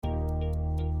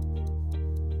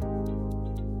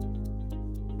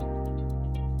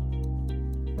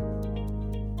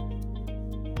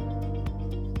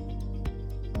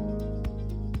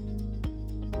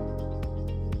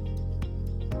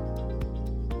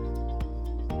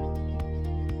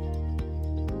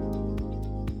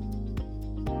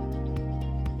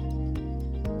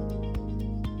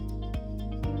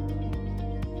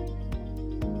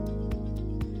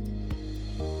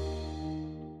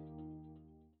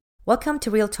Welcome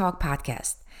to Real Talk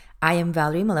Podcast. I am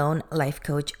Valerie Malone, life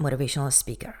coach, motivational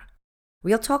speaker.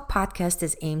 Real Talk Podcast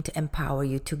is aimed to empower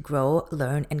you to grow,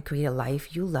 learn, and create a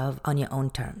life you love on your own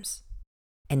terms.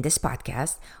 In this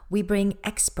podcast, we bring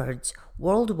experts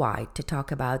worldwide to talk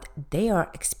about their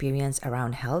experience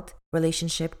around health,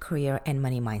 relationship, career, and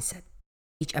money mindset.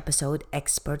 Each episode,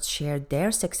 experts share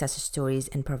their success stories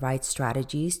and provide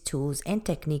strategies, tools, and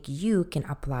technique you can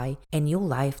apply in your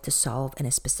life to solve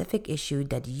a specific issue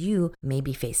that you may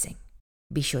be facing.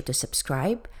 Be sure to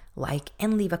subscribe, like,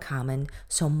 and leave a comment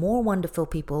so more wonderful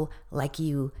people like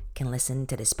you can listen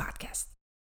to this podcast.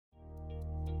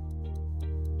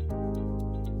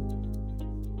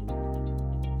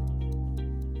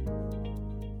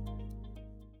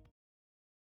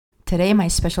 Today, my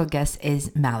special guest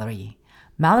is Mallory.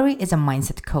 Mallory is a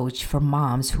mindset coach for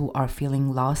moms who are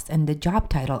feeling lost in the job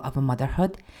title of a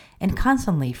motherhood and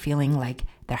constantly feeling like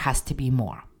there has to be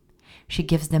more. She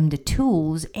gives them the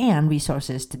tools and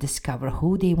resources to discover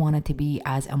who they wanted to be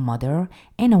as a mother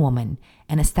and a woman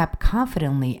and step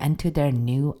confidently into their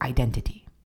new identity.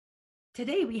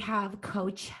 Today, we have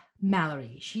Coach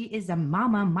Mallory. She is a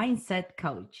mama mindset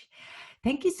coach.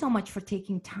 Thank you so much for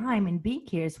taking time and being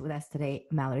here with us today,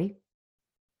 Mallory.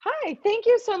 Hi, thank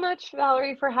you so much,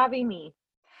 Valerie, for having me.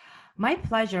 My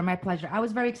pleasure. My pleasure. I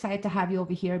was very excited to have you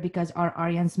over here because our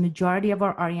audience, majority of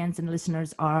our audience and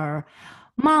listeners are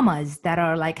mamas that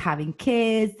are like having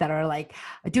kids, that are like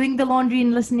doing the laundry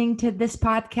and listening to this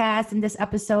podcast and this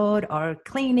episode, or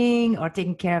cleaning or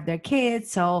taking care of their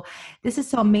kids. So this is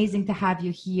so amazing to have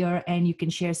you here, and you can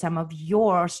share some of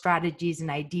your strategies and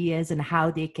ideas and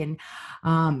how they can,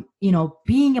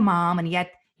 being a mom and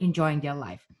yet enjoying their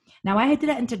life. Now, I did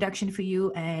an introduction for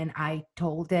you, and I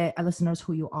told the listeners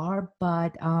who you are.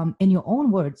 But in your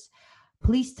own words,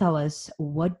 please tell us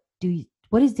what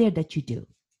is there that you do?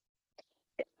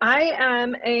 I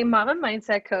am a mama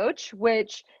mindset coach,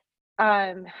 which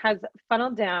has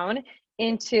funneled down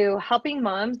into helping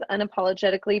moms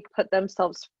unapologetically put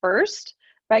themselves first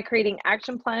by creating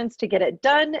action plans to get it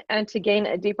done and to gain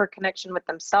a deeper connection with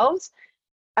themselves,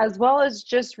 as well as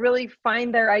just really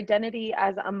find their identity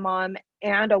as a mom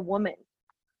and a woman.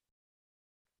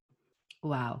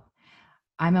 Wow.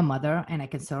 I'm a mother and I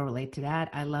can so relate to that.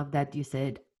 I love that you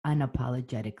said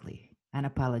unapologetically.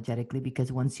 Unapologetically,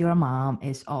 because once you're a mom,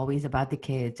 it's always about the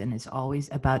kids and it's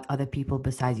always about other people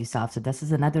besides yourself. So this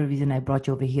is another reason I brought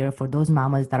you over here, for those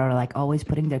mamas that are like always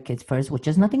putting their kids first, which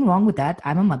is nothing wrong with that.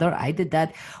 I'm a mother. I did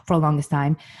that for the longest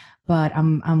time. But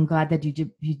I'm glad that you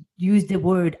used the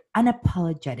word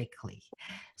unapologetically.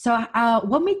 So,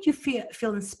 what made you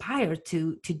feel inspired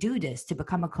to do this, to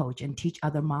become a coach and teach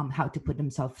other moms how to put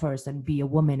themselves first and be a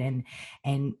woman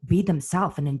and be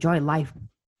themselves and enjoy life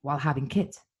while having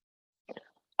kids?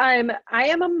 I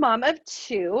am a mom of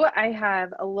two. I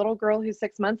have a little girl who's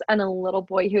 6 months and a little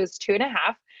boy who's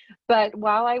 2.5. But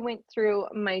while I went through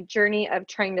my journey of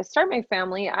trying to start my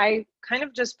family, I kind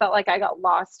of just felt like I got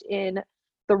lost in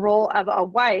the role of a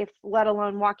wife, let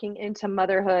alone walking into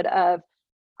motherhood of,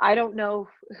 I don't know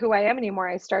who I am anymore.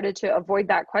 I started to avoid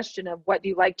that question of what do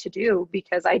you like to do,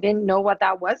 because I didn't know what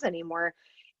that was anymore.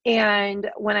 And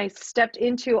when I stepped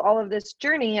into all of this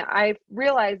journey, I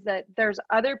realized that there's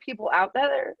other people out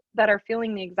there that are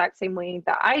feeling the exact same way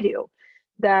that I do,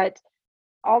 that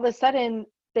all of a sudden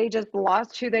they just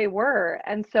lost who they were.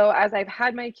 And so as I've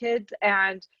had my kids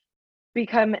and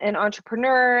become an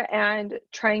entrepreneur and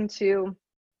trying to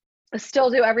still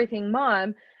do everything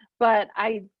mom, but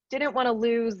I didn't want to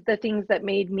lose the things that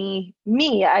made me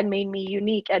me and made me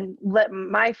unique and lit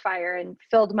my fire and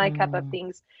filled my cup of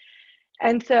things.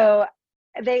 And so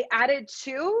they added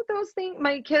to those things,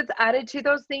 my kids added to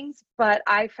those things, but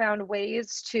I found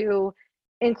ways to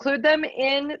include them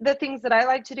in the things that I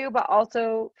like to do, but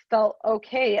also felt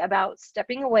okay about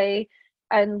stepping away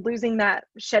and losing that,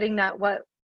 shedding that, what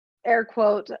air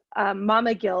quote,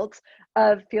 mama guilt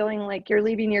of feeling like you're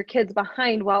leaving your kids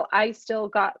behind, while I still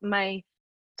got my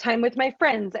time with my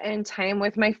friends and time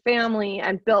with my family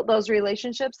and built those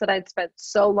relationships that I'd spent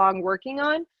so long working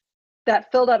on,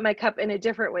 that filled up my cup in a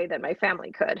different way than my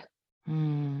family could.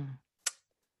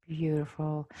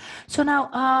 Beautiful. So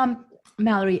now,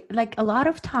 Mallory, like a lot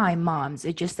of time, moms,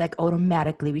 it just like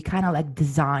automatically we kind of like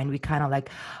design, we kind of like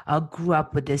grew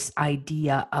up with this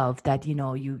idea of that, you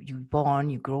born,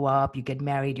 you grow up, you get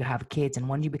married, you have kids, and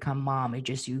when you become mom, it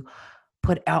just you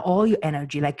put out all your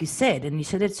energy, like you said, and you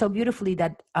said it so beautifully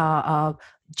that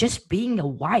just being a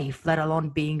wife, let alone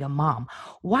being a mom.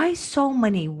 Why so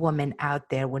many women out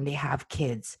there when they have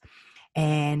kids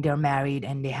and they're married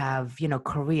and they have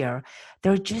career,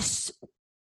 they're just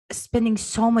spending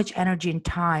so much energy and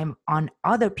time on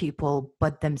other people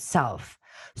but themselves.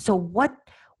 So what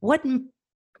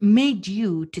made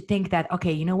you to think that,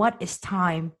 okay, you know what, it's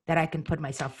time that I can put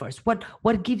myself first?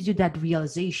 What gives you that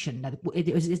realization that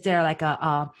is there like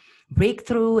a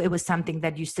breakthrough? It was something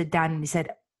that you sit down and you said,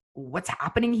 what's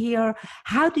happening here?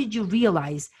 How did you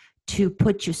realize to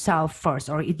put yourself first,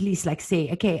 or at least like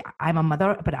say, okay, I'm a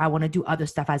mother but I want to do other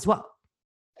stuff as well?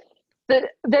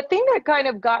 The thing that kind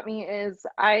of got me is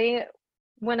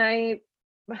when I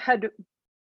had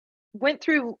went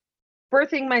through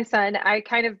birthing my son, I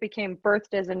kind of became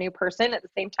birthed as a new person at the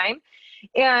same time.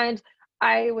 And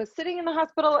I was sitting in the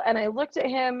hospital and I looked at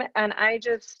him and I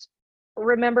just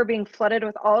remember being flooded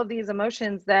with all of these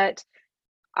emotions that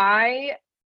I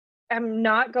am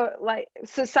not like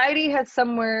society has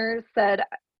somewhere said,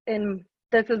 and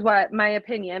this is what my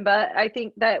opinion, but I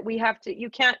think that you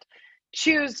can't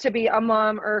choose to be a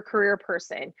mom or a career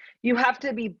person. You have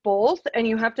to be both, and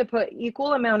you have to put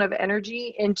equal amount of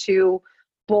energy into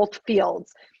both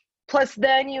fields. Plus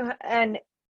then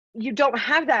you don't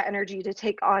have that energy to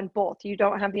take on both. You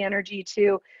don't have the energy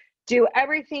to do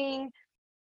everything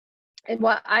in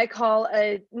what I call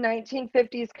a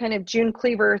 1950s kind of June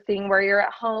Cleaver thing, where you're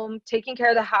at home taking care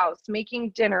of the house,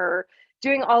 making dinner,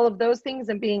 doing all of those things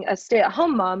and being a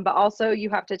stay-at-home mom, but also you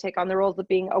have to take on the roles of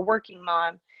being a working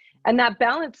mom. And that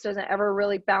balance doesn't ever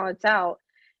really balance out.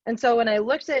 And so when I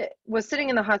was sitting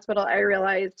in the hospital, I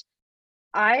realized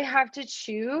I have to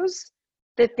choose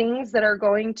the things that are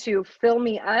going to fill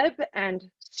me up and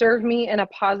serve me in a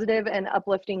positive and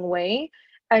uplifting way,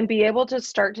 and be able to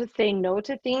start to say no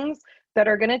to things that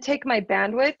are going to take my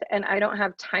bandwidth and I don't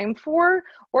have time for,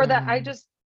 or that I Mm. just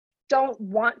don't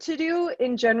want to do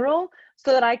in general,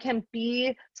 so that I can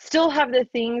still have the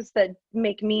things that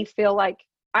make me feel like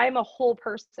I'm a whole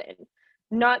person,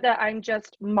 not that I'm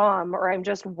just mom or I'm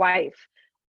just wife,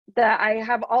 that I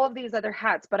have all of these other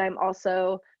hats, but I'm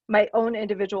also my own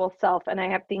individual self and I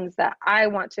have things that I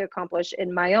want to accomplish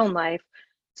in my own life.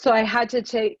 So I had to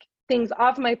take things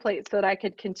off my plate so that I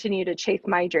could continue to chase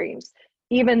my dreams,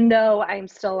 even though I'm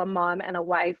still a mom and a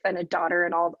wife and a daughter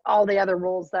and all the other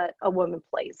roles that a woman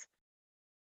plays.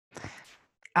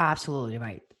 Absolutely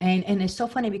right. And it's so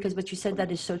funny because what you said,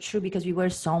 that is so true, because we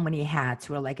wear so many hats.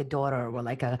 We're like a daughter, we're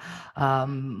like a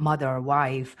mother,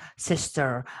 wife,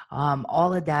 sister.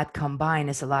 All of that combined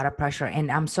is a lot of pressure.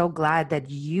 And I'm so glad that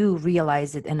you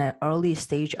realized it in an early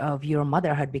stage of your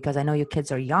motherhood, because I know your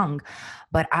kids are young,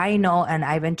 but I know, and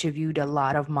I've interviewed a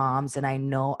lot of moms, and I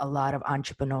know a lot of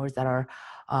entrepreneurs that are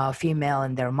female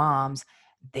and their moms.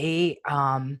 They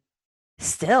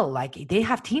still, like, they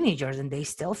have teenagers and they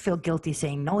still feel guilty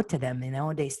saying no to them.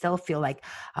 They still feel like,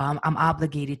 I'm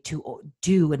obligated to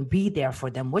do and be there for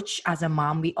them, which as a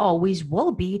mom we always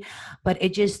will be. But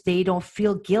it just, they don't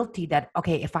feel guilty that,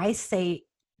 okay, if I say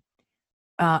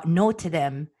no to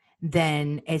them,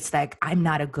 then it's like I'm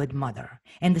not a good mother.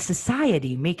 And the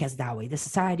society make us that way. The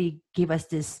society give us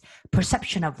this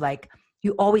perception of like,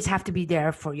 you always have to be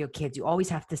there for your kids, you always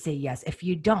have to say yes. If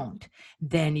you don't,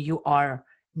 then you are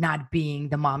not being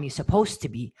the mom you're supposed to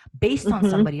be, based on Mm-hmm.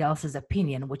 somebody else's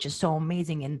opinion, which is so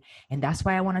amazing. And that's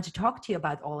why I wanted to talk to you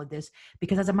about all of this,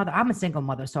 because as a mother, I'm a single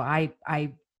mother, so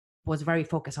I was very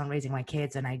focused on raising my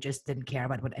kids, and I just didn't care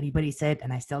about what anybody said,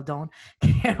 and I still don't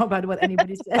care about what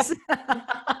anybody says.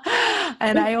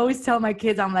 And I always tell my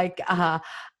kids, I'm like, I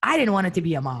didn't want it to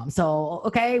be a mom, so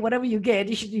okay, whatever you get,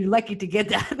 you should be lucky to get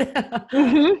that.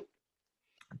 Mm-hmm.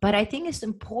 But I think it's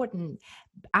important.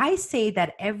 I say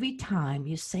that every time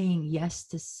you're saying yes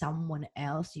to someone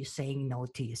else, you're saying no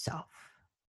to yourself.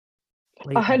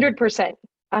 What do A you think? 100%.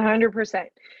 100%.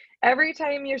 Every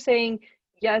time you're saying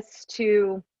yes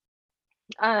to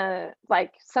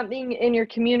like something in your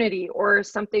community or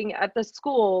something at the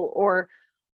school, or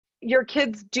your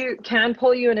kids can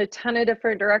pull you in a ton of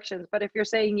different directions, but if you're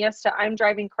saying yes to I'm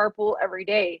driving carpool every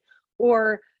day,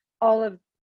 or all of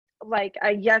like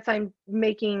yes, I'm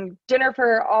making dinner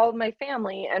for all of my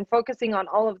family, and focusing on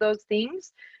all of those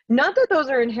things, not that those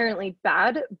are inherently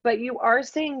bad, but you are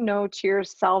saying no to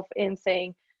yourself in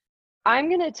saying I'm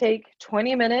going to take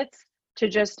 20 minutes to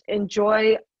just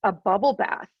enjoy a bubble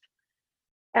bath.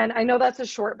 And I know that's a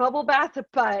short bubble bath,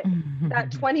 but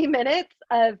that 20 minutes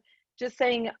of just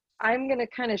saying, I'm going to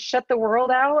kind of shut the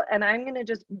world out and I'm going to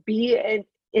just be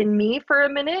in me for a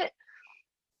minute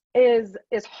is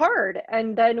hard.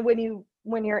 And then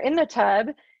when you're in the tub,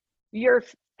 you're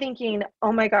thinking,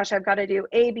 oh my gosh, I've got to do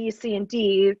A, B, C, and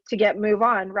D to move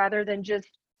on, rather than just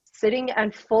sitting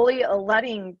and fully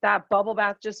letting that bubble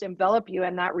bath just envelop you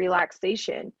and that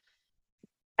relaxation.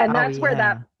 And Oh that's where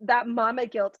yeah. that mama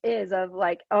guilt is, of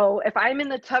like, oh, if I'm in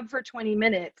the tub for 20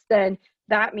 minutes, then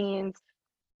that means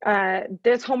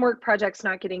this homework project's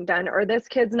not getting done, or this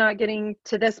kid's not getting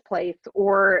to this place,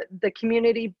 or the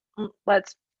community,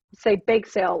 let's say, bake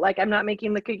sale, like I'm not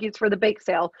making the cookies for the bake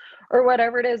sale, or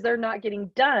whatever it is, they're not getting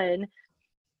done.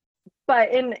 But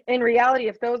in reality,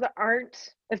 if those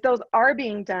are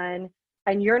being done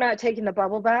and you're not taking the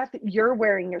bubble bath, you're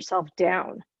wearing yourself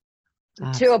down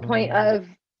to a point Absolutely. of,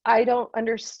 I don't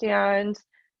understand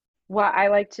what I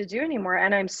like to do anymore.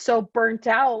 And I'm so burnt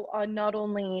out on not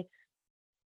only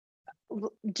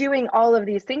doing all of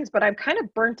these things, but I'm kind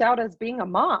of burnt out as being a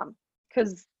mom,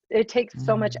 because it takes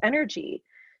so much Mm. energy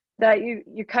that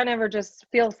you kind of are just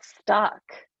feel stuck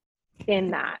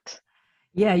in that.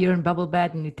 Yeah, you're in bubble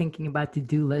bath and you're thinking about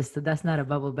to-do list. So that's not a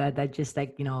bubble bath. That's just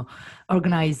like,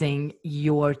 organizing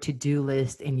your to-do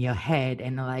list in your head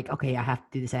and like, okay, I have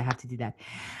to do this, I have to do that.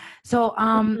 So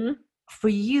Mhm. for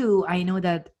you, I know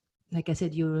that, like I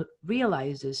said, you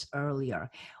realized this earlier.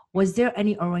 Was there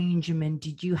any arrangement?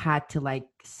 Did you had to like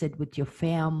sit with your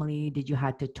family? Did you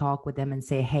had to talk with them and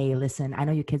say, hey, listen, I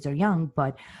know your kids are young,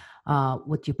 but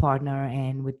with your partner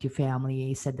and with your family,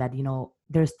 you said that,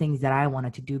 there's things that I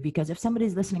wanted to do. Because if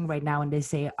somebody's listening right now and they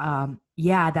say,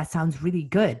 yeah, that sounds really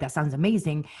good, that sounds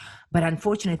amazing, but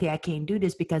unfortunately I can't do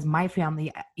this because my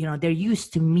family, they're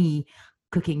used to me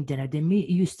cooking dinner,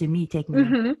 used to me taking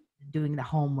them, Mhm. doing the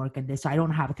homework and this, so I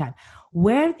don't have a time.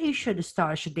 Where they should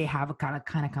start? Should they have a kind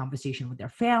of conversation with their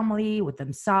family, with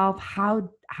themselves? How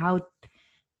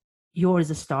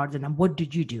yours started, and what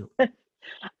did you do?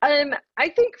 I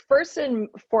think first and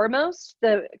foremost,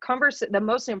 the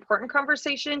most important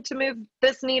conversation to move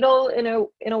this needle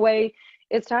in a way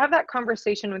is to have that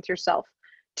conversation with yourself,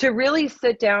 to really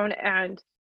sit down and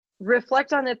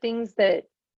reflect on the things that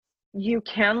you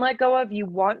can let go of, you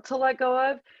want to let go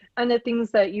of, and the things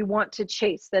that you want to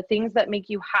chase, the things that make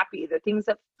you happy, the things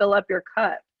that fill up your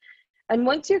cup. And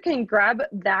once you can grab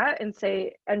that and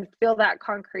say and feel that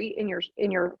concrete in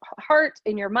your heart,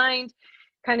 in your mind,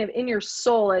 kind of in your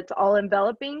soul, it's all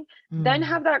enveloping, then Mm,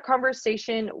 have that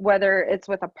conversation, whether it's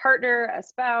with a partner, a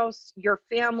spouse, your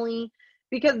family,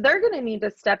 because they're going to need to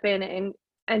step in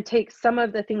and take some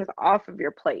of the things off of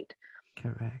your plate.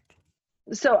 correct.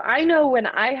 So I know when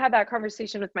I had that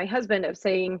conversation with my husband of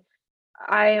saying,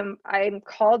 I'm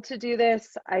called to do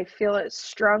this. I feel it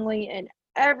strongly in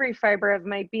every fiber of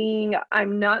my being.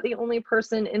 I'm not the only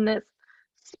person in this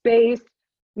space.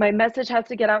 My message has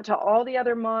to get out to all the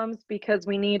other moms, because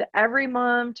we need every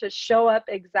mom to show up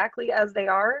exactly as they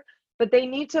are, but they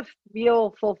need to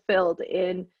feel fulfilled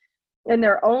in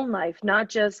their own life, not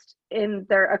just in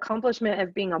their accomplishment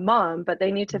of being a mom, but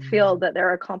they need to feel Mm, that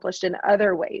they're accomplished in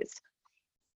other ways.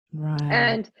 right.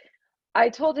 And I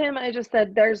told him, I just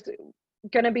said, there's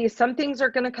going to be some things are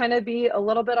going to kind of be a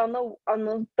little bit on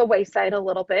the wayside a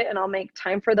little bit, and I'll make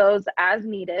time for those as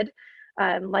needed.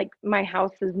 Like, my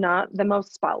house is not the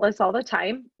most spotless all the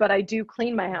time, but I do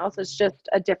clean my house. It's just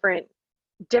a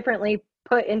differently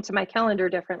put into my calendar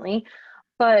differently.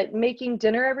 But making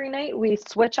dinner every night, we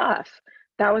switch off.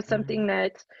 That was something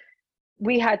Right. that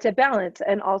we had to balance.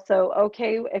 And also,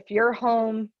 okay, if you're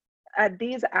home at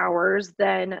these hours,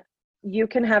 then you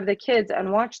can have the kids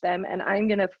and watch them, and I'm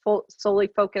going to solely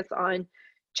focus on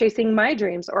chasing my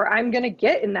dreams, or I'm going to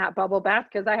get in that bubble bath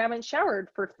because I haven't showered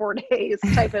for 4 days,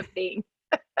 type of thing.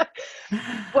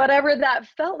 Whatever that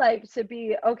felt like, to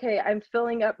be okay, I'm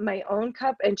filling up my own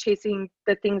cup and chasing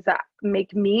the things that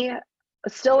make me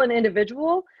still an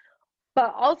individual.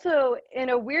 But also, in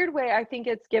a weird way, I think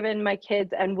it's given my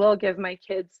kids, and will give my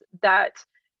kids, that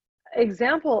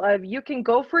example of, you can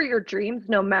go for your dreams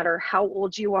no matter how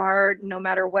old you are, no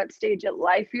matter what stage of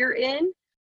life you're in.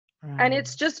 And Right.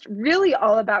 it's just really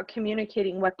all about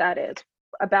communicating what that is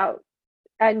about,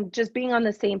 and just being on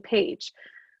the same page.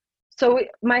 So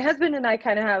my husband and I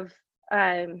kind of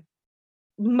have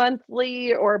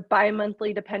monthly or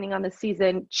bi-monthly, depending on the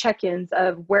season, check-ins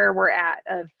of where we're at,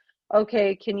 of,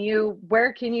 okay,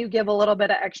 where can you give a little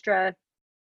bit of extra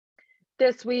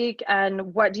this week,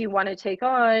 and what do you want to take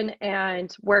on,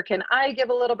 and where can I give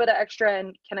a little bit of extra,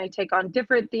 and can I take on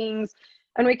different things.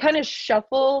 And we kind of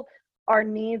shuffle our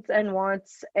needs and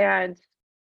wants and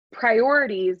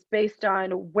priorities based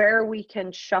on where we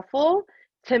can shuffle,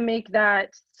 to make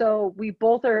that so we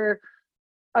both are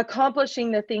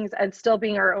accomplishing the things and still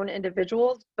being our own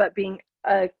individuals, but being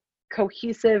a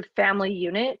cohesive family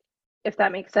unit, if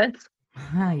that makes sense.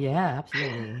 Yeah,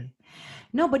 absolutely.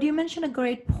 No, but you mentioned a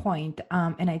great point.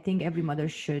 And I think every mother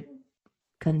should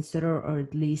consider or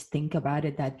at least think about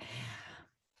it, that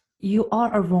you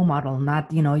are a role model,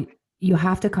 not, you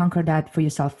have to conquer that for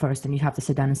yourself first, and you have to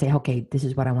sit down and say, okay, this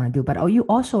is what I want to do. But are you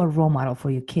also a role model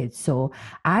for your kids? So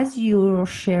as you're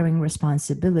sharing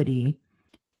responsibility,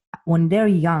 when they're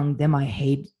young, they might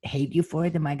hate you for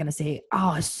it. They might gonna say,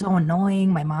 "Oh, it's so annoying.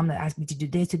 My mom asked me to do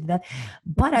this, to do that."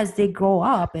 But as they grow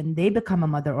up and they become a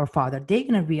mother or father, they're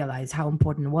gonna realize how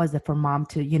important it was that for mom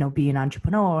to, be an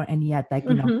entrepreneur, and yet, like,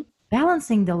 Hmm.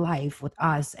 balancing the life with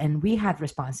us, and we had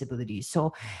responsibilities.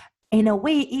 So in a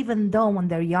way, even though when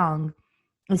they're young,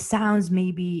 it sounds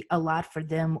maybe a lot for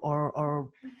them,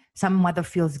 or some mother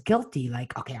feels guilty,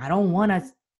 like, okay, I don't want to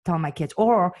tell my kids,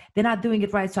 or they're not doing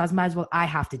it right, so I might as well, I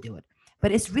have to do it.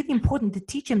 But it's really important to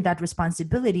teach them that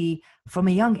responsibility from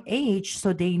a young age,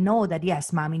 so they know that,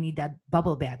 yes, mommy need that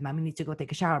bubble bath, mommy needs to go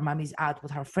take a shower, mommy's out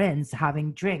with her friends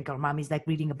having drink, or mommy's like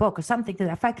reading a book or something to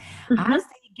that effect. As Hmm.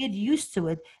 they get used to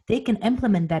it, they can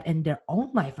implement that in their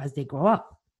own life as they grow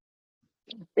up.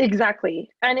 Exactly.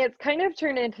 And it's kind of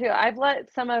turned into, I've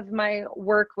let some of my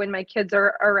work when my kids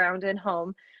are around and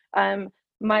home. Um,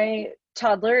 my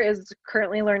toddler is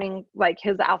currently learning like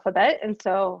his alphabet. And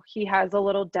so he has a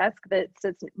little desk that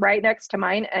sits right next to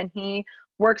mine, and he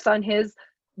works on his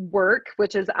work,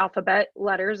 which is alphabet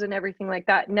letters and everything like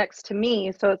that, next to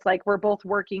me. So it's like we're both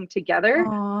working together.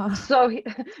 Oh. So he,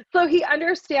 so he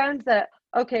understands that,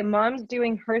 okay, mom's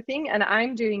doing her thing and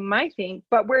I'm doing my thing,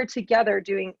 but we're together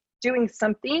doing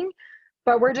something,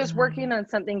 but we're just working on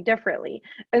something differently.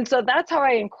 And so that's how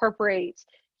I incorporate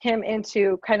him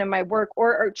into kind of my work,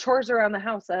 or chores around the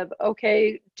house of,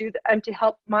 okay,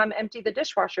 help mom empty the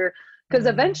dishwasher. Because Mm.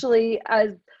 eventually,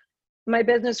 as my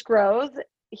business grows,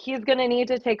 he's going to need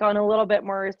to take on a little bit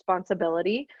more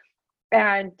responsibility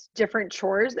and different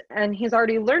chores. And he's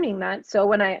already learning that. So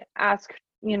when I ask,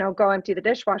 go empty the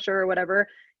dishwasher or whatever,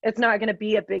 it's not going to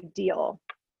be a big deal.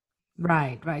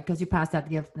 Right, right. Because you passed that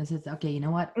gift. This is okay. You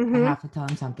know what? I Hmm. have to tell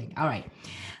him something. All right.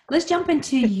 Let's jump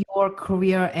into your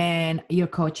career and your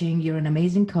coaching. You're an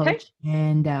amazing Okay. coach.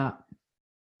 And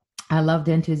I love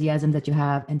the enthusiasm that you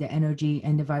have, and the energy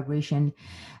and the vibration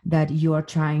that you are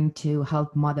trying to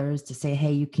help mothers to say,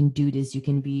 hey, you can do this. You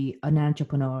can be an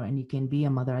entrepreneur and you can be a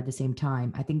mother at the same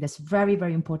time. I think that's very,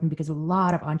 very important, because a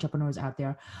lot of entrepreneurs out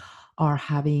there are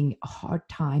having a hard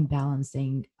time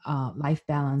balancing life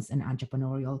balance and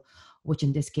entrepreneurial, which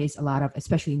in this case, a lot of,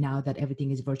 especially now that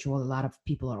everything is virtual, a lot of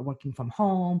people are working from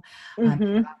home, and a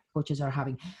Hmm. lot of coaches are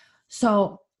having.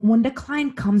 So when the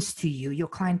client comes to you, your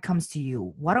client comes to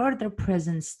you, what are their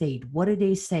present state? What do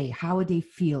they say? How do they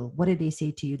feel? What do they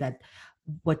say to you that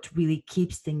what really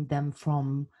keeps them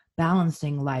from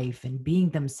balancing life and being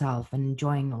themselves and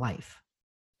enjoying life?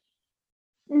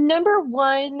 Number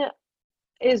one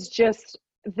is just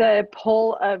the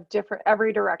pull of different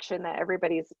every direction that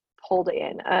everybody's pulled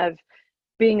in, of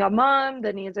being a mom,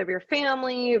 the needs of your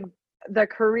family, the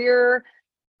career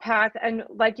path, and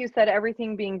like you said,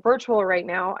 everything being virtual right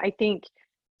now. I think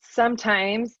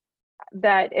sometimes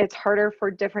that it's harder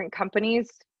for different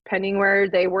companies depending where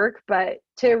they work, but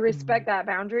to respect Mm. that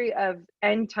boundary of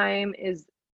end time is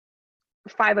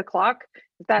 5 o'clock.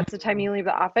 If that's the time Mm. you leave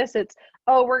the office, it's,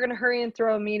 oh, we're going to hurry and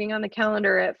throw a meeting on the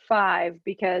calendar at 5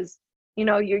 because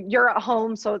you're at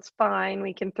home, so it's fine.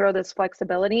 We can throw this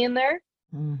flexibility in there.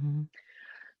 Mhm.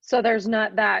 So there's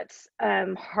not that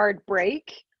hard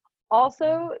break.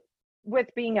 Also, with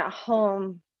being at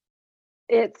home,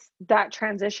 it's that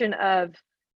transition of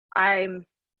I'm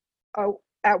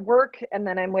at work and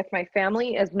then I'm with my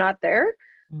family is not there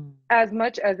Mm. as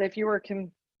much as if you were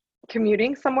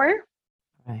commuting somewhere.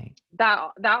 Right.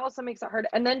 That also makes it hard.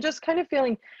 And then just kind of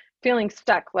feeling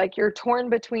stuck, like you're torn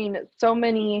between so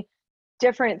many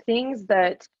different things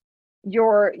that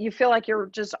you feel like you're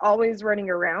just always running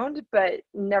around but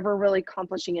never really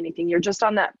accomplishing anything. You're just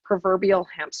on that proverbial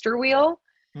hamster wheel.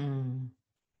 Mm.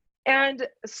 And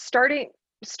starting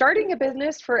a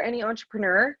business for any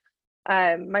entrepreneur,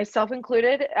 myself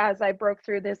included, as I broke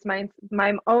through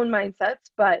my own mindsets,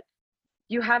 but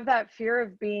you have that fear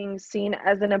of being seen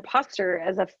as an imposter,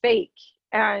 as a fake,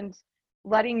 and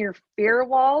letting your fear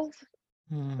walls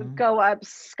Mm. go up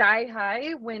sky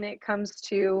high when it comes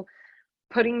to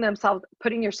putting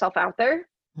yourself out there.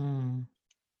 Mm.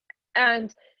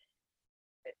 And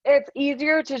it's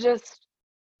easier to just,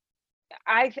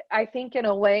 I think, in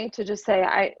a way, to just say,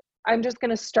 I'm just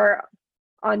going to start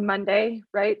on Monday,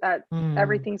 right? That Mm.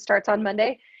 everything starts on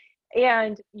Monday,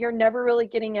 and you're never really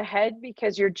getting ahead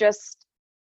because you're just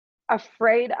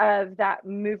afraid of that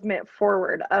movement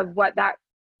forward of what that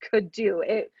could do.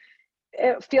 It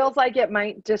feels like it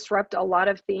might disrupt a lot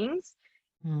of things,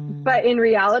 Mm. but in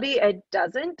reality, it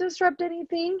doesn't disrupt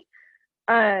anything.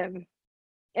 Um,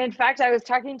 in fact, I was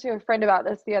talking to a friend about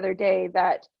this the other day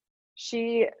that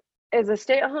she is a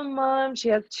stay-at-home mom. She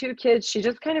has two kids. She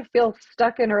just kind of feels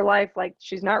stuck in her life, like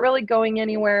she's not really going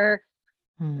anywhere.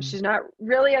 Mm. She's not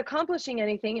really accomplishing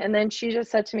anything. And then she just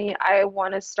said to me, I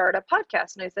want to start a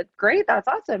podcast. And I said, great, that's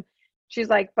awesome. She's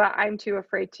like, but I'm too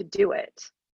afraid to do it.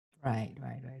 Right,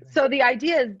 right, right, right. So the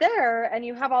idea is there, and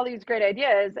you have all these great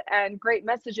ideas and great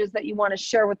messages that you want to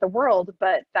share with the world,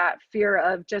 but that fear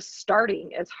of just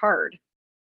starting is hard.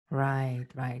 Right,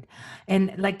 right.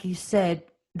 And like you said,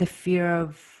 the fear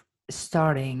of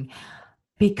starting,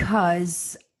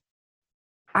 because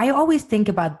I always think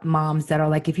about moms that are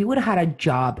like, if you would have had a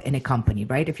job in a company,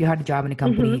 right? If you had a job in a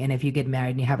Mm-hmm. company and if you get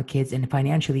married and you have a kids and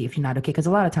financially, if you're not okay, because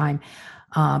a lot of time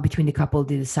between the couple,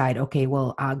 they decide, okay,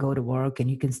 well, I'll go to work and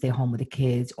you can stay home with the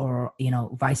kids or,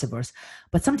 vice versa.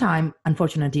 But sometimes,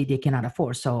 unfortunately, they cannot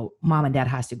afford. So mom and dad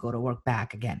has to go to work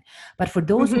back again. But for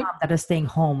those Mm-hmm. moms that are staying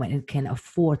home and can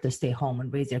afford to stay home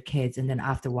and raise their kids, and then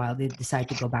after a while, they decide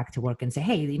to go back to work and say,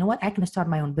 hey, you know what? I can start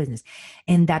my own business,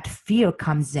 and that fear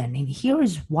comes in. And here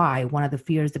is why one of the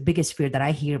fears, the biggest fear that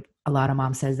I hear a lot of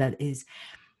moms says that is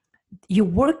you're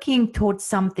working towards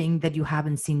something that you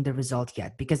haven't seen the result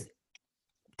yet. Because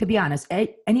to be honest,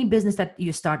 any business that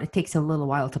you start, it takes a little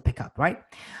while to pick up, right?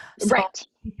 So Right.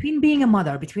 between being a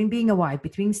mother, between being a wife,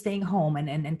 between staying home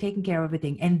and taking care of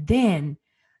everything, and then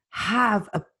have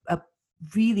a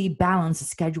really balanced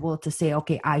schedule to say,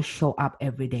 okay, I show up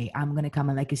every day. I'm going to come.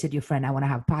 And like you said, your friend, I want to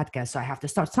have a podcast. So I have to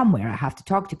start somewhere. I have to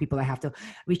talk to people. I have to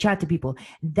reach out to people.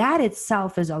 That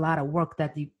itself is a lot of work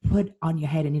that you put on your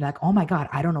head and you're like, oh my God,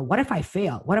 I don't know. What if I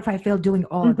fail? What if I fail doing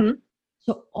all of that? Mm-hmm.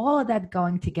 So all of that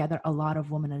going together, a lot of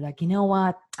women are like, you know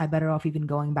what? I better off even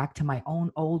going back to my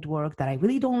own old work that I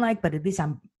really don't like, but at least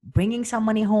I'm bringing some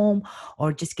money home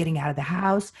or just getting out of the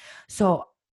house. So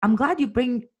I'm glad you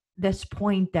bring this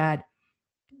point that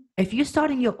if you're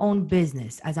starting your own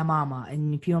business as a mama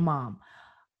and if you're a mom,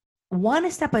 one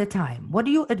step at a time, what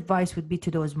do your advice would be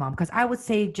to those moms? Because I would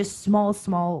say just small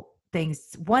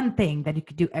things, one thing that you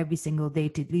could do every single day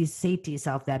to at least say to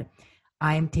yourself that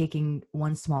I am taking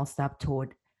one small step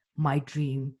toward my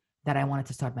dream that I wanted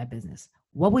to start my business.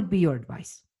 What would be your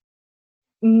advice?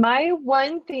 My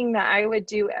one thing that I would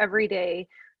do every day,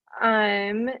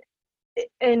 um,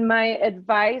 in my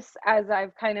advice as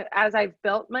I've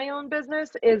built my own business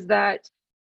is that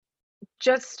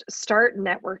just start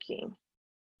networking.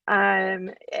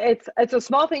 It's a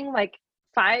small thing, like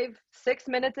 5, 6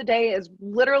 minutes a day is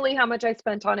literally how much I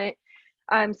spent on it.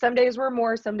 Some days were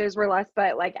more, some days were less,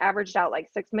 but like averaged out like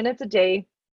 6 minutes a day.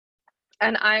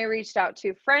 And I reached out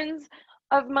to friends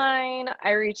of mine.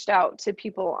 I reached out to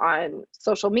people on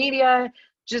social media,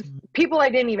 just Mm. people I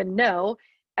didn't even know,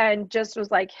 and just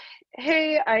was like,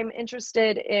 hey, I'm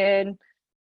interested in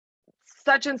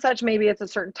such and such. Maybe it's a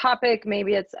certain topic,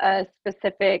 maybe it's a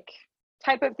specific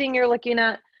type of thing you're looking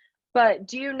at. But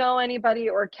do you know anybody,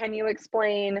 or can you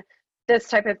explain this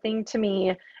type of thing to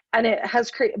me? And it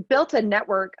has built a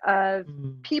network of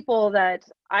Mm. people that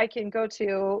I can go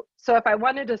to. So if I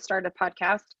wanted to start a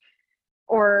podcast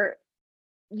or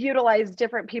utilize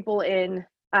different people in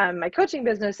my coaching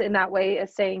business in that way,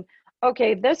 is saying,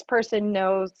 okay, this person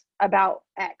knows about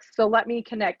X. So let me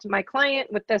connect my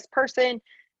client with this person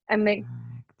and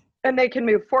Right. they can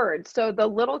move forward. So the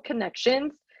little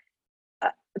connections uh,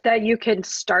 that you can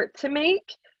start to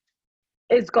make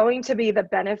is going to be the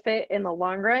benefit in the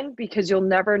long run, because you'll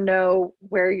never know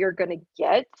where you're going to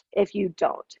get if you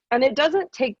don't. And it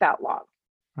doesn't take that long.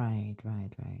 Right,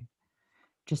 right, right.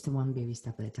 Just one baby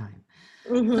step at a time.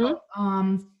 So,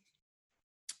 Mm-hmm.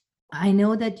 I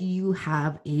know that you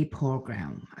have a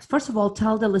program. First of all,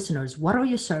 tell the listeners what are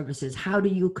your services? How do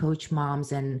you coach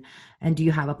moms, and do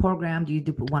you have a program? Do you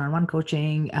do one-on-one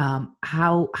coaching?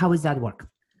 How does that work?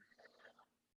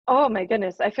 Oh my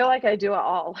goodness, I feel like I do it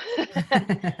all.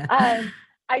 um,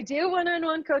 I do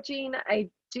one-on-one coaching. I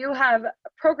do have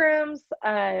programs.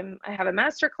 I have a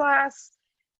master class.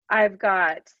 I've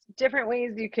got different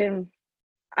ways you can.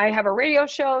 I have a radio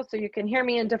show, so you can hear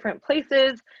me in different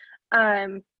places.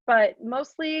 But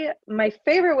mostly, my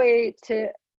favorite way to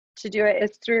do it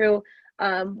is through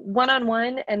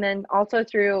one-on-one, and then also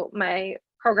through my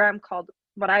program called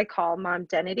what I call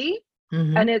Momdenity. And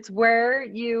Mm-hmm. it's where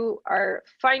you are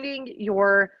finding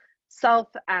yourself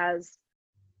as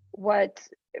what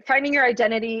finding your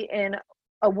identity in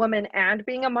a woman and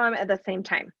being a mom at the same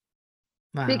time,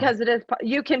 Wow. because it is,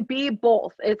 you can be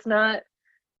both. It's not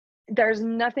there's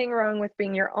nothing wrong with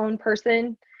being your own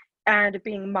person and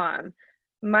being mom.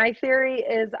 My theory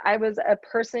is I was a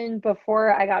person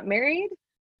before I got married.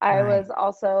 I Right. was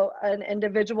also an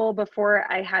individual before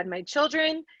I had my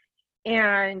children.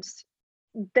 And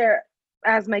there,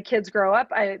 as my kids grow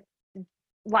up,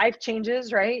 life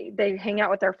changes, right? They hang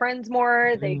out with their friends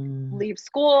more, they Mm, leave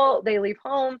school, they leave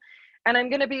home, and I'm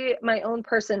going to be my own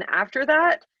person after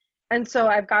that. And so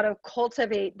I've got to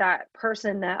cultivate that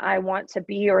person that I want to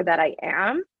be or that I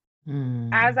am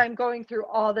as mm, I'm going through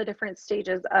all the different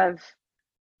stages of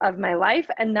my life.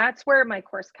 And that's where my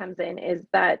course comes in, is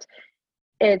that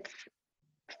it's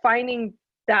finding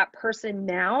that person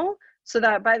now, so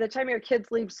that by the time your kids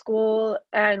leave school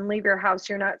and leave your house,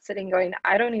 you're not sitting going,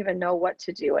 I don't even know what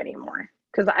to do anymore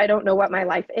because I don't know what my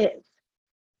life is.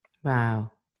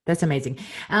 wow. That's amazing.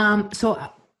 So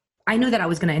I knew that I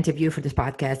was going to interview for this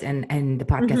podcast, and the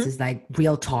podcast Mm-hmm. is like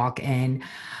real talk. And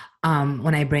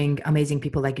when I bring amazing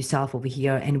people like yourself over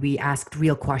here, and we ask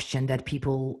real question that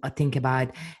people think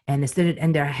about, and instead of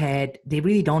in their head, they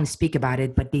really don't speak about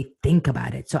it, but they think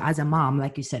about it. So as a mom,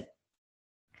 like you said,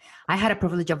 I had a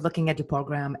privilege of looking at your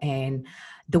program, and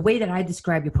the way that I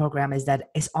describe your program is that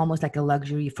it's almost like a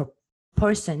luxury for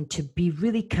person to be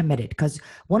really committed. Because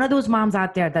one of those moms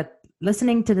out there that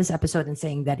listening to this episode and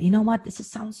saying that, you know what,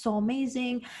 sounds so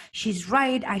amazing, she's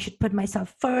right, I should put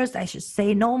myself first, I should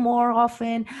say no more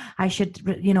often, I should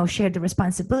share the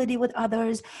responsibility with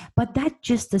others. But that's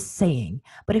just a saying.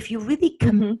 But if you really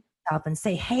commit Mm-hmm. yourself and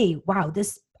say, hey, wow,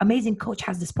 this amazing coach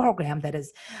has this program that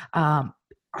is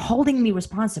holding me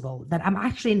responsible, that I'm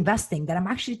actually investing, that I'm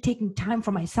actually taking time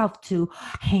for myself to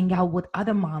hang out with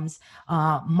other moms,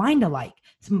 mind alike,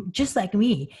 just like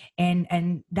me.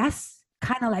 And that's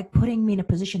kind of like putting me in a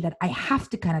position that I have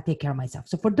to kind of take care of myself.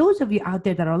 So for those of you out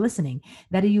there that are listening,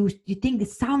 that you think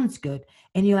this sounds good,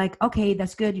 and you're like, okay,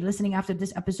 that's good, you're listening after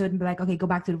this episode and be like, okay, go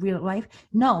back to the real life.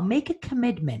 No, make a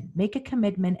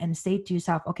commitment and say to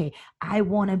yourself, okay, I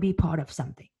want to be part of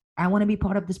something. I want to be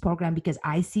part of this program because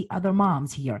I see other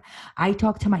moms here. I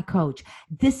talk to my coach.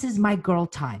 This is my girl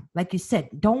time. Like you said,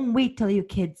 don't wait till your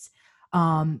kids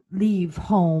leave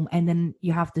home and then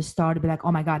you have to start to be like,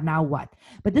 oh my God, now what?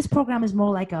 But this program is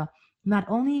more like a, not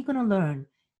only you're going to learn,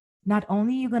 not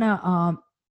only you're going to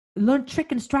learn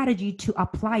trick and strategy to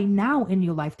apply now in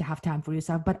your life to have time for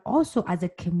yourself, but also as a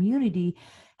community,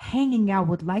 hanging out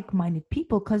with like-minded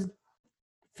people. Because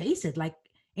face it, like,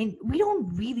 and we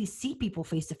don't really see people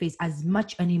face to face as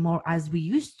much anymore as we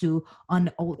used to on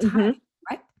the old time, Mm-hmm.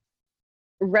 right?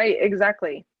 Right,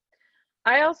 exactly.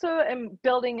 I also am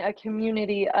building a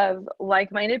community of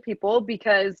like-minded people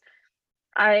because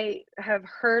I have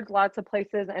heard lots of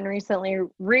places and recently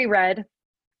reread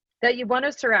that you want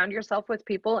to surround yourself with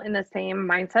people in the same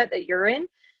mindset that you're in,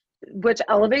 which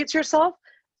elevates yourself.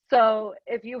 So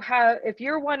if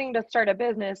you're wanting to start a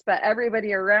business, but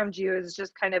everybody around you is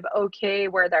just kind of okay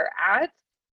where they're at,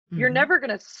 you're Mm-hmm. never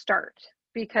going to start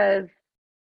because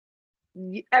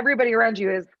everybody around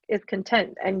you is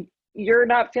content, and you're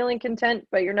not feeling content,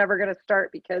 but you're never going to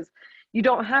start because you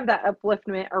don't have that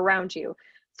upliftment around you.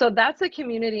 So that's the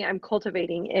community I'm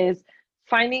cultivating, is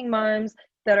finding moms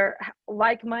that are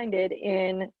like-minded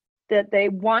in that they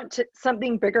want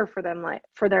something bigger for them, like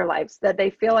for their lives, that they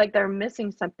feel like they're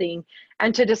missing something,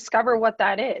 and to discover what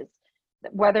that is,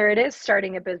 whether it is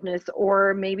starting a business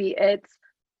or maybe it's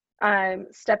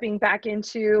stepping back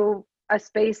into a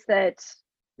space that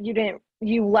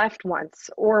you left once,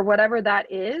 or whatever that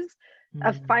is,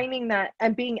 of Mm-hmm. finding that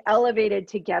and being elevated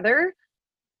together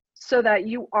so that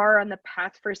you are on the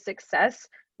path for success.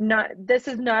 Not This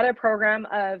is not a program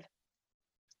of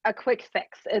a quick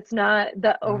fix. It's not the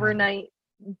Right. overnight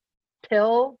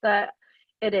pill that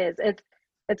it is.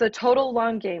 It's a total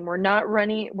long game.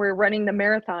 We're running the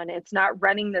marathon. It's not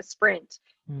running the sprint.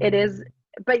 It is,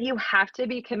 Mm-hmm. but you have to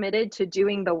be committed to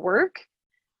doing the work,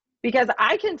 because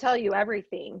I can tell you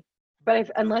everything,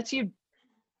 but unless you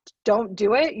don't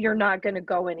do it, you're not going to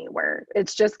go anywhere.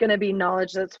 It's just going to be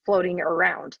knowledge that's floating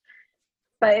around.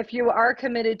 But if you are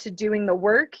committed to doing the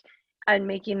work and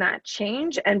making that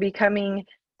change and becoming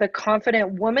the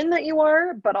confident woman that you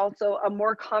are, but also a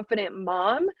more confident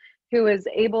mom who is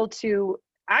able to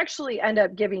actually end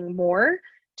up giving more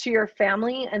to your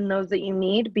family and those that you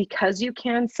need, because you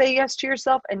can say yes to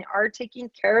yourself and are taking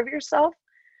care of yourself,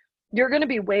 you're going to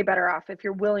be way better off if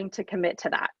you're willing to commit to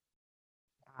that.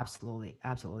 Absolutely,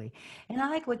 absolutely. And I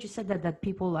like what you said, that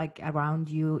people like around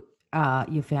you,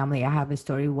 your family. I have a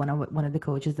story. One of the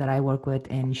coaches that I work with,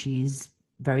 and she's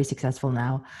very successful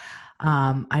now.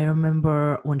 I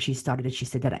remember when she started it, she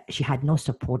said that she had no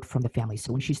support from the family.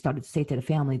 So when she started to say to the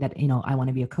family that, I want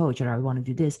to be a coach or I want to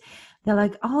do this, they're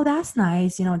like, oh, that's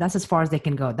nice. That's as far as they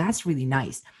can go. That's really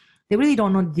nice. They really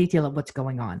don't know the detail of what's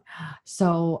going on.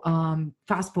 So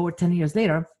fast forward 10 years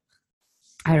later,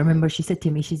 I remember she said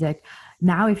to me, she's like,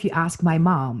 now if you ask my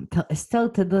mom, still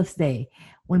to this day,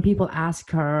 when people ask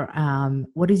her,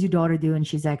 what does your daughter do? And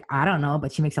she's like, I don't know,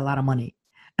 but she makes a lot of money.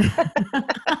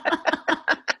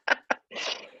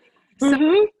 So,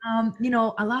 Mm-hmm.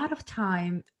 a lot of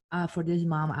time for this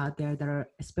mom out there that are,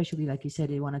 especially like you said,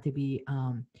 they wanted to be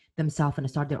themselves and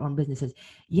start their own businesses.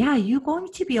 Yeah, you're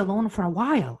going to be alone for a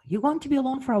while. You're going to be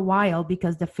alone for a while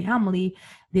because the family,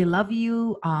 they love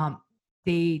you.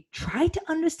 They try to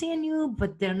understand you,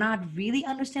 but they're not really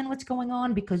understand what's going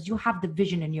on because you have the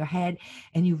vision in your head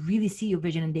and you really see your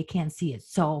vision and they can't see it.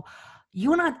 So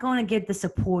you're not going to get the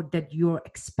support that you're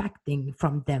expecting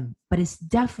from them. But it's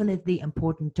definitely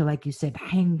important to, like you said,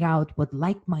 hang out with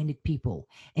like-minded people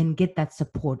and get that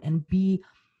support and be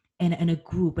in a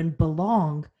group and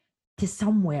belong to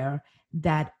somewhere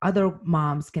that other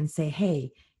moms can say,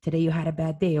 hey, today you had a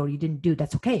bad day or you didn't do,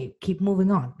 that's okay. Keep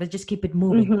moving on. Let's just keep it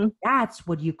moving. Mm-hmm. That's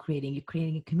what you're creating. You're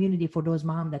creating a community for those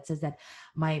moms that says that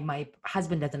my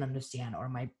husband doesn't understand, or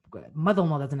my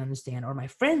mother-in-law doesn't understand, or my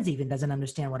friends even doesn't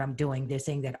understand what I'm doing. They're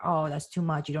saying that, oh, that's too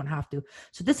much. You don't have to.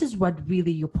 So this is what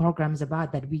really your program is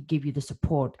about, that we give you the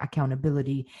support,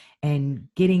 accountability, and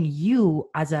getting you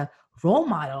as a role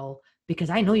model, because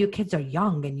I know your kids are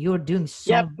young and you're doing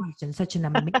so Yep. much and such an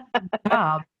amazing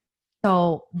job.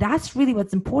 So that's really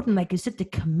what's important. Like you said, to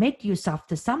commit yourself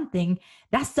to something,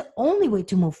 that's the only way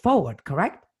to move forward,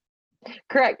 correct?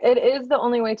 Correct. It is the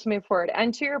only way to move forward.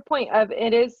 And to your point of,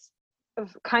 it is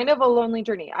kind of a lonely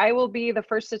journey. I will be the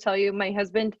first to tell you, my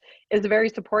husband is very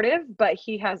supportive, but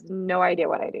he has no idea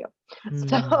what I do.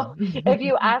 So if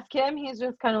you Mm. ask him, he's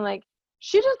just kind of like,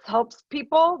 she just helps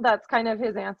people. That's kind of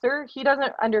his answer. He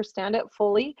doesn't understand it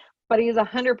fully, but he's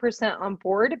 100% on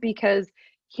board because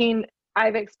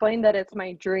I've explained that it's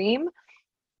my dream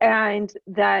and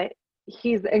that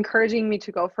he's encouraging me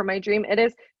to go for my dream. It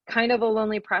is kind of a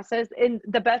lonely process. And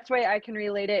the best way I can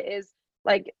relate it is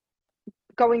like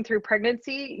going through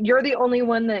pregnancy. You're the only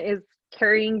one that is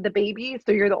carrying the baby.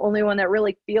 So you're the only one that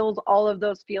really feels all of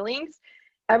those feelings.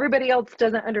 Everybody else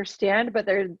doesn't understand, but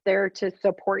they're there to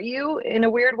support you in a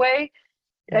weird way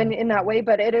and in that way.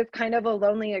 But it is kind of a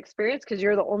lonely experience because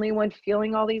you're the only one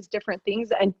feeling all these different things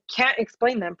and can't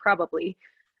explain them probably.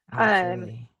 Um,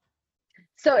 Absolutely.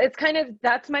 so it's kind of,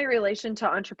 that's my relation to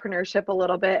entrepreneurship a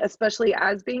little bit, especially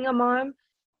as being a mom.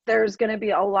 There's going to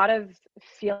be a lot of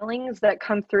feelings that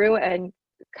come through and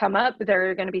come up. There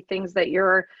are going to be things that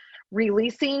you're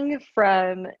releasing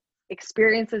from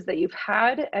experiences that you've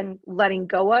had and letting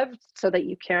go of so that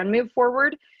you can move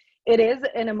forward. It is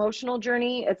an emotional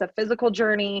journey, it's a physical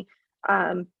journey,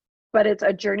 but it's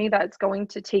a journey that's going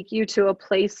to take you to a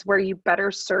place where you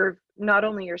better serve not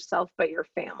only yourself, but your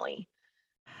family.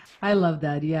 I love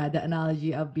that. Yeah, the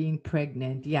analogy of being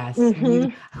pregnant. Yes,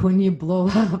 Mm-hmm. when you blow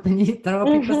up and you throw,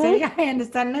 people say, Mm-hmm. "Yeah, I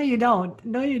understand." No, you don't.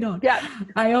 No, you don't. Yeah.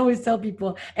 I always tell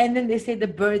people, and then they say the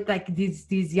birth, like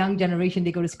these young generation,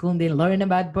 they go to school and they learn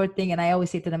about birthing, and I always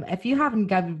say to them, if you haven't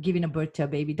given a birth to a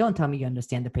baby, don't tell me you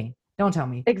understand the pain. Don't tell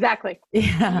me. Exactly.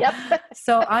 Yeah. Yep.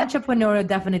 So entrepreneurial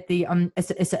definitely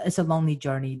it's a lonely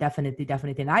journey, definitely.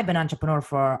 And I've been entrepreneur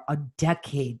for a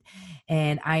decade,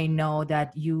 and I know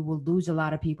that you will lose a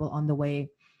lot of people on the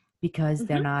way because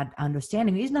they're Mm-hmm. not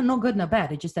understanding. It's not no good, no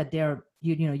bad. It's just that they're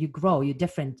you grow, you're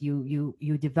different,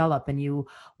 you develop, and you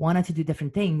wanted to do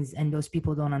different things, and those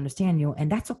people don't understand you,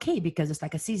 and that's okay because it's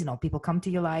like a seasonal. People come to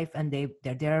your life and they're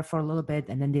there for a little bit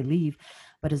and then they leave.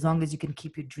 But as long as you can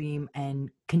keep your dream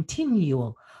and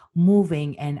continue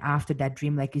moving, and after that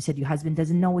dream, like you said, your husband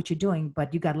doesn't know what you're doing,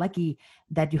 but you got lucky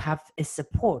that you have a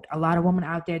support. A lot of women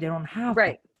out there, they don't have that.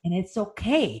 Right. And it's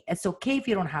okay. It's okay if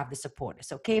you don't have the support.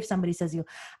 It's okay if somebody says you,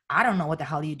 I don't know what the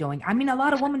hell you're doing. I mean, a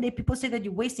lot of women, people say that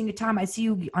you're wasting your time. I see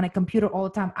you on a computer all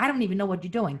the time. I don't even know what you're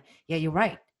doing. Yeah, you're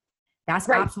right. That's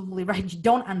Right. absolutely right. You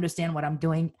don't understand what I'm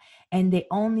doing. And they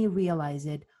only realize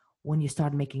it when you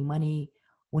start making money,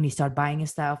 when you start buying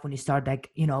stuff, when you start like,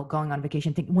 going on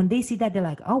vacation. When they see that, they're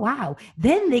like, oh, wow.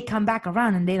 Then they come back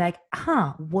around and they're like,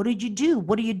 what did you do?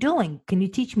 What are you doing? Can you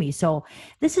teach me? So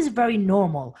this is very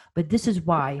normal, but this is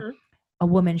why Mhm. a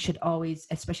woman should always,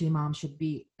 especially moms, should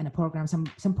be in a program,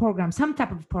 some program, some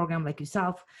type of program like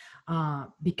yourself,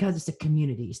 because it's a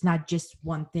community. It's not just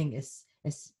one thing. It's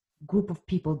group of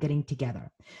people getting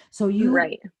together. So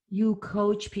Right. you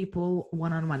coach people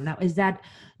one-on-one. Now, is that,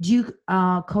 do you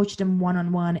coach them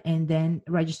one-on-one and then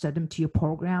register them to your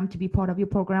program to be part of your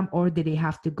program, or do they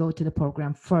have to go to the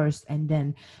program first and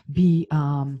then be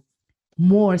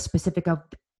more specific of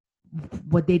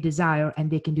what they desire, and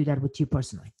they can do that with you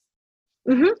personally?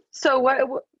 So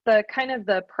what the kind of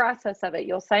the process of it,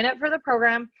 you'll sign up for the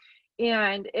program,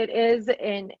 and it is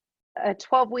in a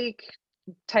 12-week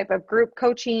type of group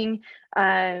coaching,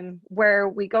 where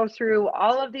we go through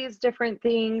all of these different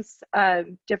things,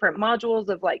 different modules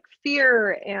of like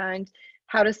fear and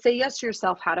how to say yes to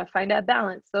yourself, how to find a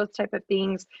balance, those type of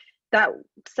things that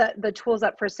set the tools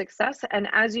up for success. And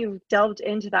as you've delved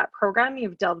into that program,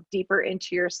 you've delved deeper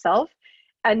into yourself.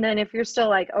 And then if you're still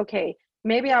like, okay,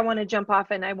 maybe I want to jump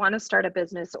off and I want to start a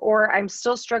business, or I'm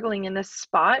still struggling in this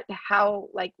spot, how,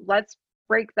 like, let's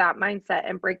break that mindset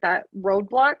and break that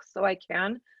roadblock so I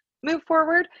can move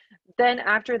forward. Then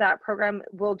after that program,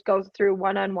 we'll go through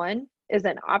one-on-one is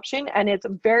an option, and it's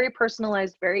very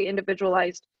personalized, very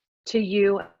individualized to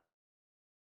you.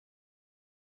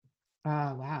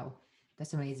 Oh, wow.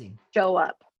 That's amazing. Show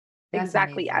up That's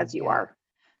exactly amazing. as you Yeah. are.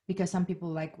 Because some people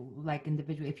like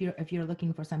individual, if you're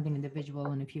looking for something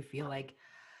individual, and if you feel like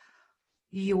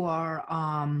you are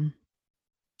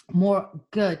more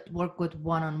good work with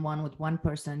one-on-one with one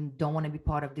person, don't want to be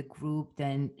part of the group,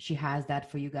 then she has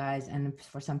that for you guys. And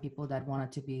for some people that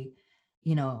wanted to be,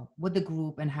 with the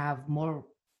group and have more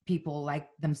people like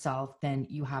themselves, then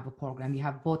you have a program, you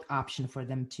have both option for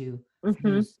them to Hmm.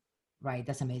 use. Right,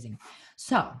 that's amazing.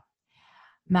 So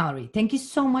Mallory, thank you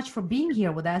so much for being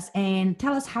here with us, and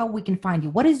tell us how we can find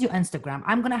you. What is your Instagram?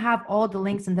 I'm going to have all the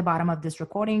links in the bottom of this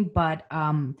recording, but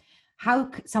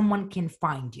how someone can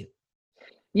find you?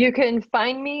 You can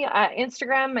find me at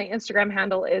Instagram. My Instagram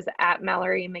handle is at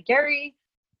Mallory McGarry.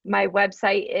 My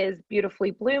website is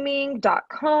beautifully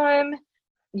blooming.com.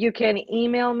 You can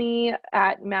email me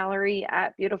at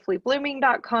mallory@beautifully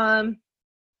blooming.com.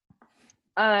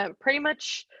 Pretty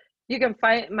much you can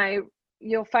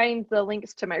you'll find the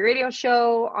links to my radio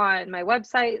show on my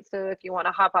website. So if you want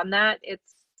to hop on that,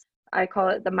 I call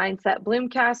it the Mindset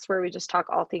Bloomcast, where we just talk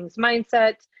all things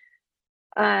mindset.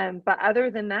 But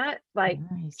other than that, like,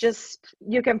 Nice. just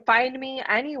you can find me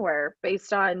anywhere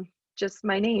based on just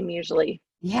my name usually.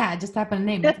 Yeah, just type in a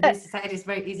name. In today's society, it's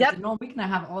very easy Yep. to know. We can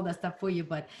have all that stuff for you,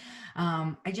 but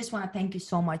I just want to thank you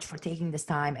so much for taking this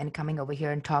time and coming over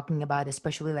here and talking about,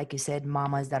 especially like you said,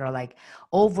 mamas that are like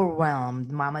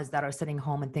overwhelmed, mamas that are sitting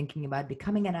home and thinking about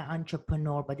becoming an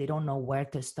entrepreneur, but they don't know where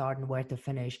to start and where to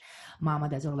finish. Mama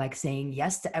that are like saying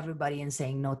yes to everybody and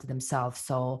saying no to themselves.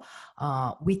 So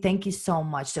we thank you so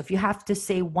much. So if you have to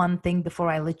say one thing before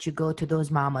I let you go to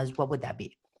those mamas, what would that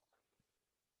be?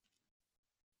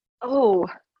 Oh,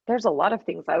 there's a lot of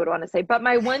things I would want to say, but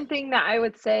my one thing that I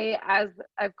would say, as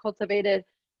I've cultivated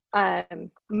my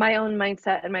own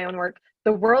mindset and my own work,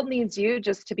 the world needs you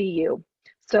just to be you.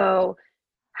 So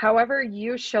however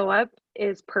you show up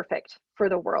is perfect for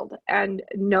the world, and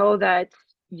know that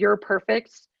you're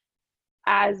perfect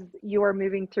as you are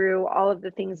moving through all of the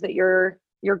things that you're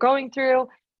going through.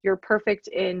 You're perfect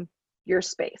in your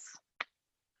space.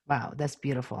 Wow, that's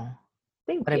beautiful.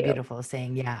 Thank What a you. beautiful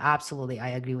saying. Yeah, absolutely. I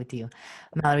agree with you.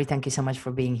 Mallory, thank you so much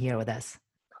for being here with us.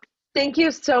 Thank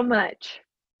you so much.